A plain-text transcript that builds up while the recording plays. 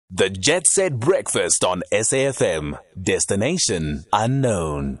The Jet Set Breakfast on SAFM. Destination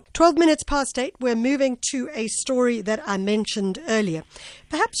unknown. 12 minutes past 8, we're moving to a story that I mentioned earlier.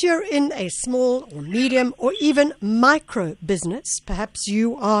 Perhaps you're in a small or medium or even micro business. Perhaps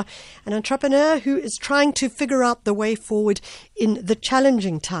you are an entrepreneur who is trying to figure out the way forward in the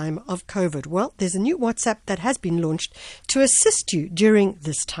challenging time of COVID. Well, there's a new WhatsApp that has been launched to assist you during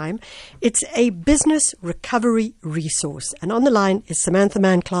this time. It's a business recovery resource. And on the line is Samantha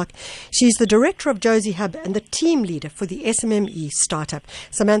Mann-Clark. She's the director of Josie Hub and the team leader for the Smme startup.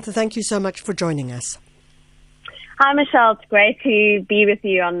 Samantha, thank you so much for joining us. Hi, Michelle. It's great to be with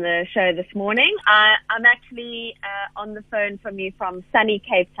you on the show this morning. I'm actually on the phone from you from sunny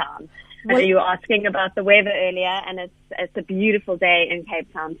Cape Town. You were asking about the weather earlier, and it's a beautiful day in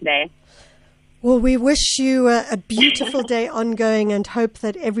Cape Town today. Well, we wish you a beautiful day ongoing and hope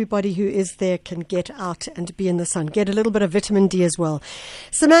that everybody who is there can get out and be in the sun, get a little bit of vitamin D as well.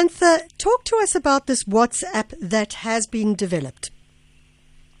 Samantha, talk to us about this WhatsApp that has been developed.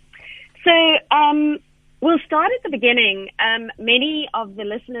 So, we'll start at the beginning. Many of the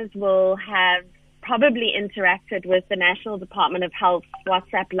listeners will have probably interacted with the National Department of Health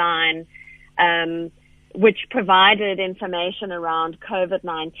WhatsApp line, which provided information around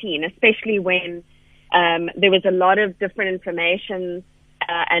COVID-19, especially when there was a lot of different information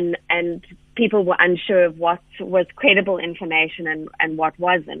and people were unsure of what was credible information and what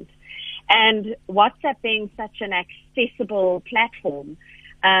wasn't. And WhatsApp being such an accessible platform,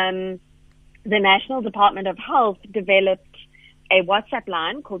 the National Department of Health developed a WhatsApp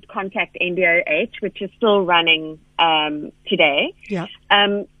line called Contact NDOH, which is still running today,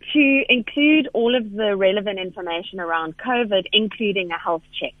 to include all of the relevant information around COVID, including a health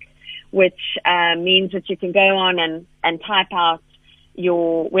check, which means that you can go on and type out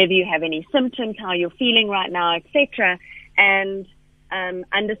whether you have any symptoms, how you're feeling right now, etc., and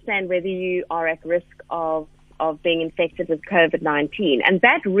understand whether you are at risk of being infected with COVID-19. And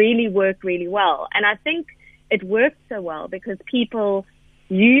that really worked really well. And I think it worked so well because people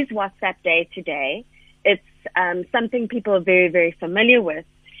use WhatsApp day to day. It's something people are very, very familiar with.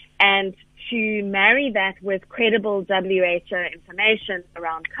 And to marry that with credible WHO information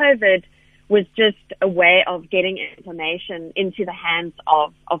around COVID was just a way of getting information into the hands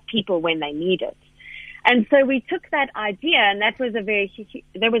of people when they need it. And so we took that idea, and that was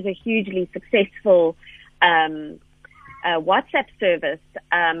a hugely successful WhatsApp service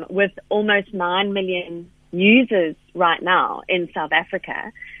with almost 9 million users right now in South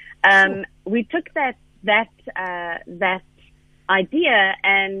Africa. We took that idea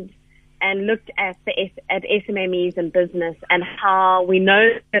and looked at SMMEs and business and how we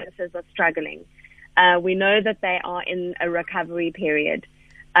know businesses are struggling. We know that they are in a recovery period.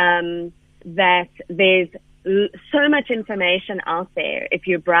 That there's so much information out there if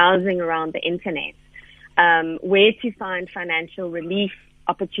you're browsing around the internet. Where to find financial relief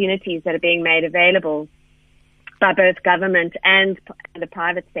opportunities that are being made available by both government and the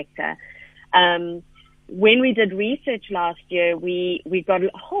private sector. When we did research last year, we got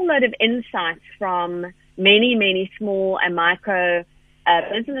a whole lot of insights from many, many small and micro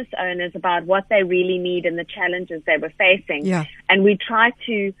business owners about what they really need and the challenges they were facing. Yeah. And we tried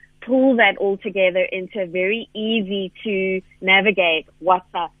to pull that all together into a very easy to navigate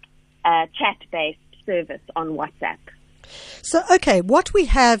WhatsApp chat-based service on WhatsApp. So, okay, what we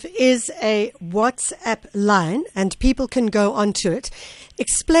have is a WhatsApp line and people can go onto it.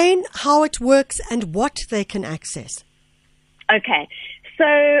 Explain how it works and what they can access. Okay,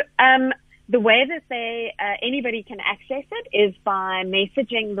 so the way that anybody can access it is by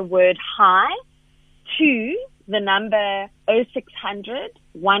messaging the word hi to the number 0600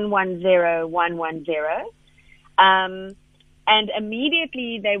 110 110. And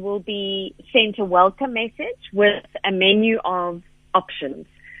immediately they will be sent a welcome message with a menu of options.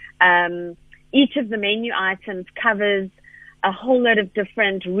 Each of the menu items covers a whole lot of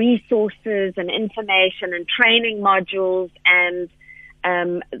different resources and information and training modules and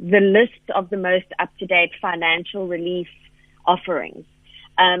the list of the most up-to-date financial relief offerings.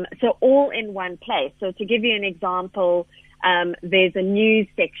 So all in one place. So to give you an example, there's a news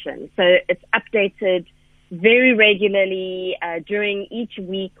section. So it's updated very regularly during each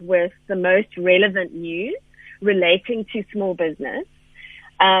week with the most relevant news relating to small business.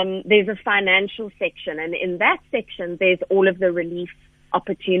 There's a financial section, and in that section, there's all of the relief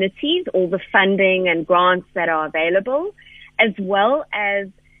opportunities, all the funding and grants that are available, as well as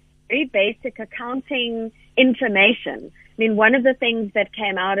very basic accounting information. I mean, one of the things that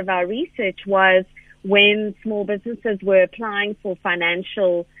came out of our research was when small businesses were applying for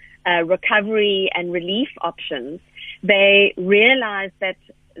financial recovery and relief options, they realized that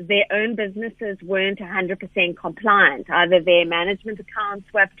their own businesses weren't 100% compliant. Either their management accounts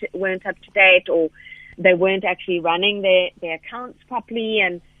weren't up to date, or they weren't actually running their accounts properly,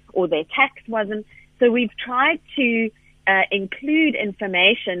 or their tax wasn't. So we've tried to include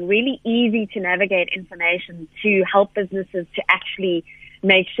information, really easy to navigate information, to help businesses to actually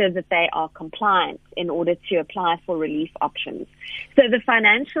make sure that they are compliant in order to apply for relief options. So the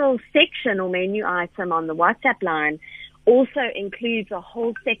financial section or menu item on the WhatsApp line also includes a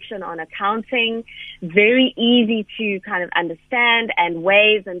whole section on accounting, very easy to kind of understand, and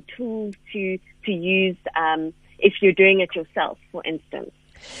ways and tools to use if you're doing it yourself, for instance.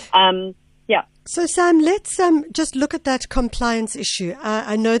 Yeah. So, Sam, let's just look at that compliance issue.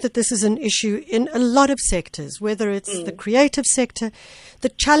 I know that this is an issue in a lot of sectors, whether it's the creative sector. The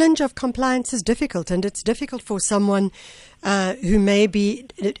challenge of compliance is difficult, and it's difficult for someone who may be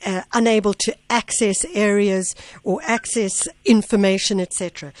unable to access areas or access information,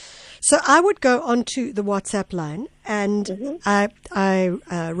 etc. So I would go onto the WhatsApp line and I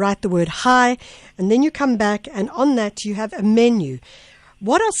write the word hi, and then you come back, and on that you have a menu.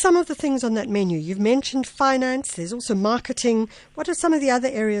 What are some of the things on that menu? You've mentioned finance. There's also marketing. What are some of the other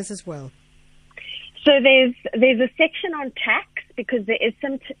areas as well? So there's a section on tax, because there is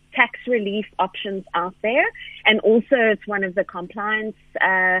some tax relief options out there, and also it's one of the compliance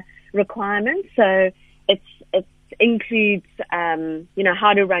requirements. So it includes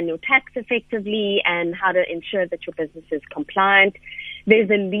how to run your tax effectively and how to ensure that your business is compliant.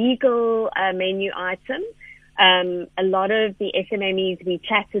 There's a legal menu item. A lot of the SMMEs we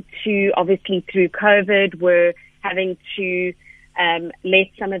chatted to, obviously through COVID, were having to let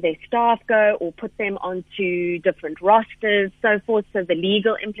some of their staff go or put them onto different rosters, so forth. So the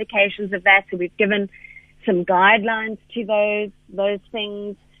legal implications of that. So we've given some guidelines to those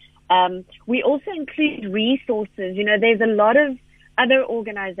things. We also include resources. There's a lot of other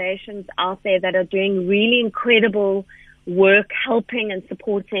organizations out there that are doing really incredible work helping and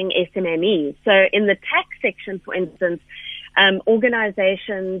supporting SMMEs. So in the tax section, for instance,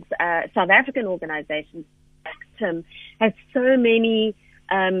 organizations, South African organizations, TIM, has so many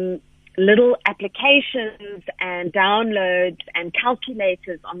little applications and downloads and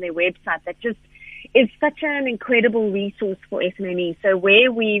calculators on their website that just is such an incredible resource for SMMEs. So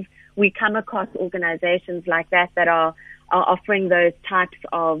where we come across organizations like that are offering those types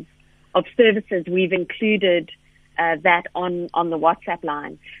of services, we've included that on the WhatsApp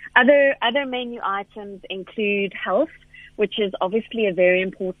line. Other menu items include health, which is obviously a very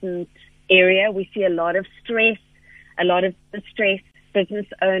important area. We see a lot of stress, business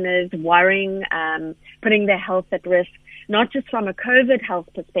owners worrying, putting their health at risk, not just from a COVID health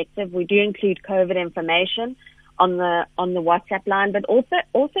perspective. We do include COVID information on the WhatsApp line, but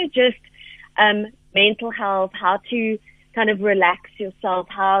also just mental health, how to kind of relax yourself,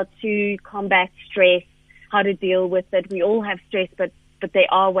 how to combat stress, how to deal with it. We all have stress, but there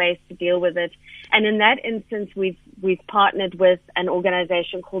are ways to deal with it. And in that instance, we've partnered with an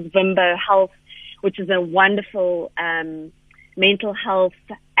organization called Vimbo Health, which is a wonderful mental health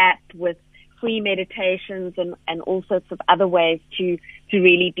app with free meditations and all sorts of other ways to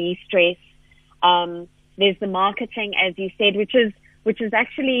really de-stress. There's the marketing, as you said, which is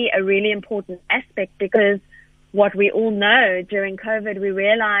actually a really important aspect, because what we all know during COVID, we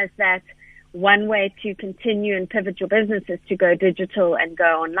realized that one way to continue and pivot your business is to go digital and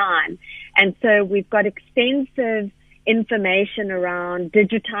go online. And so we've got extensive information around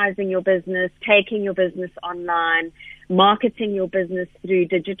digitizing your business, taking your business online, marketing your business through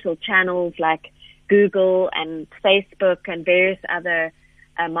digital channels like Google and Facebook and various other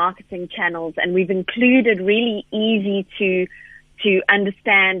marketing channels. And we've included really easy to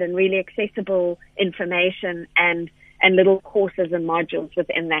understand and really accessible information and little courses and modules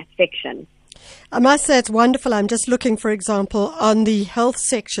within that section. I must say it's wonderful. I'm just looking, for example, on the health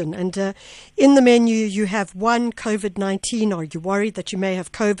section, and in the menu you have one, COVID-19. Are you worried that you may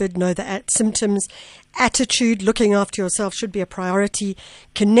have COVID? Know the symptoms. Attitude, looking after yourself should be a priority.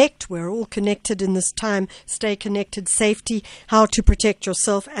 Connect, we're all connected in this time. Stay connected. Safety, how to protect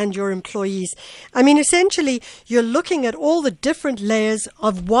yourself and your employees. I mean, essentially, you're looking at all the different layers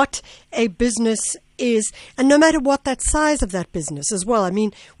of what a business is, and no matter what that size of that business as well. I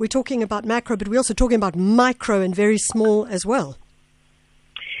mean, we're talking about macro, but we're also talking about micro and very small as well.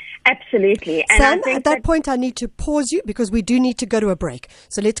 Absolutely. And Sam, at that point, I need to pause you because we do need to go to a break.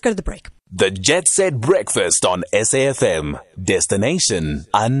 So let's go to the break. The Jet Set Breakfast on SAFM. Destination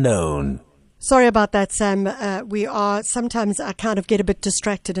unknown. Sorry about that, Sam. Sometimes I kind of get a bit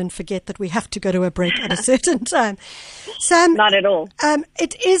distracted and forget that we have to go to a break at a certain time. Sam. Not at all.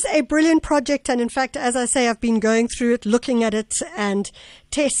 It is a brilliant project. And in fact, as I say, I've been going through it, looking at it and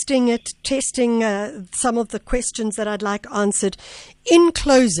testing some of the questions that I'd like answered. In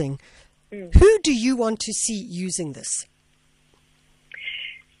closing, who do you want to see using this?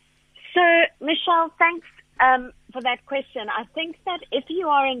 So, Michelle, thanks for that question. I think that if you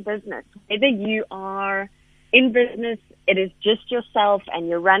are in business, whether you are in business, it is just yourself and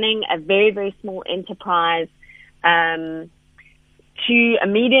you're running a very, very small enterprise, to a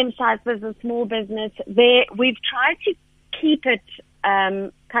medium-sized business, small business, we've tried to keep it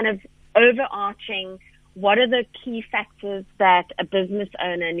kind of overarching. What are the key factors that a business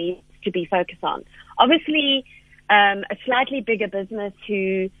owner needs to be focused on? Obviously, a slightly bigger business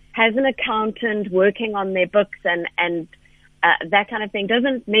who has an accountant working on their books and that kind of thing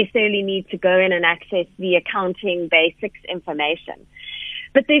doesn't necessarily need to go in and access the accounting basics information.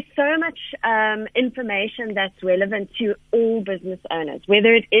 But there's so much information that's relevant to all business owners,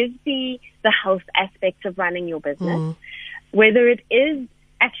 whether it is the health aspects of running your business, whether it is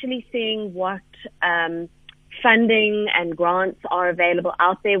actually seeing what funding and grants are available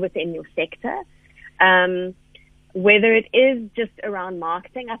out there within your sector, whether it is just around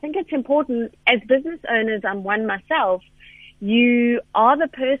marketing. I think it's important as business owners, I'm one myself, you are the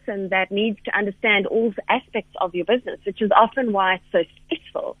person that needs to understand all aspects of your business, which is often why it's so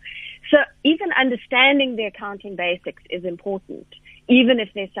stressful. So even understanding the accounting basics is important, even if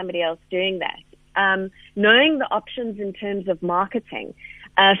there's somebody else doing that. Knowing the options in terms of marketing,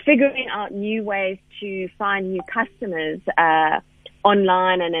 figuring out new ways to find new customers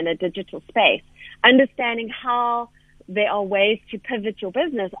online and in a digital space. Understanding how there are ways to pivot your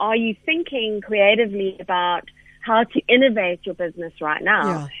business. Are you thinking creatively about how to innovate your business right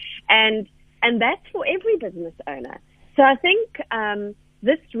now? Yeah. And that's for every business owner. So I think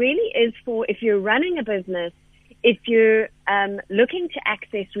this really is for if you're running a business, if you're looking to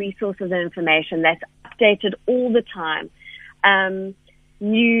access resources and information that's updated all the time,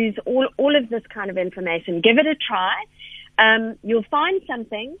 news, all of this kind of information, give it a try. You'll find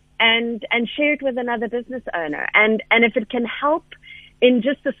something and share it with another business owner. And if it can help in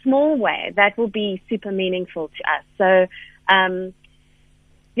just a small way, that will be super meaningful to us. So,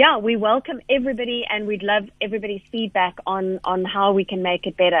 we welcome everybody and we'd love everybody's feedback on how we can make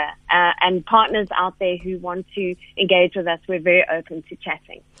it better. And partners out there who want to engage with us, we're very open to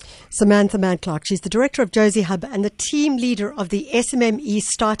chatting. Samantha Mann-Clark, she's the director of Josie Hub and the team leader of the SMME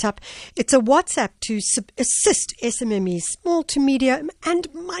startup. It's a WhatsApp to assist SMMEs, small to medium and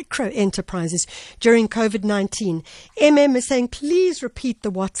micro enterprises during COVID-19. MM is saying, please repeat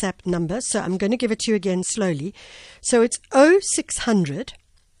the WhatsApp number. So I'm going to give it to you again slowly. So it's 0600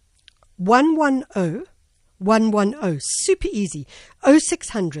 110 110. Super easy.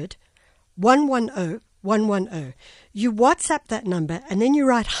 0600 110 110. You WhatsApp that number and then you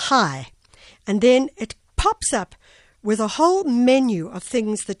write hi, and then it pops up with a whole menu of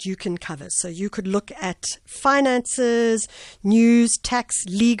things that you can cover. So you could look at finances, news, tax,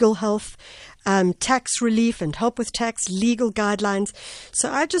 legal, health, tax relief and help with tax, legal guidelines.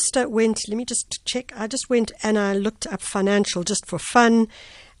 So I just went, let me just check. I just went and I looked up financial just for fun.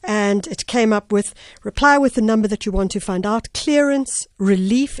 And it came up with reply with the number that you want to find out, clearance,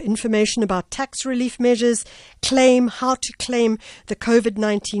 relief, information about tax relief measures, claim, how to claim the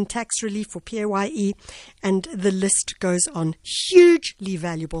COVID-19 tax relief or PAYE, and the list goes on. Hugely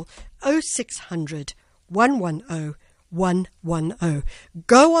valuable. 0600 110 110.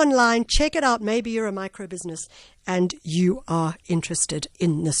 Go online, check it out. Maybe you're a micro business and you are interested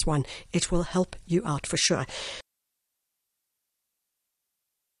in this one. It will help you out for sure.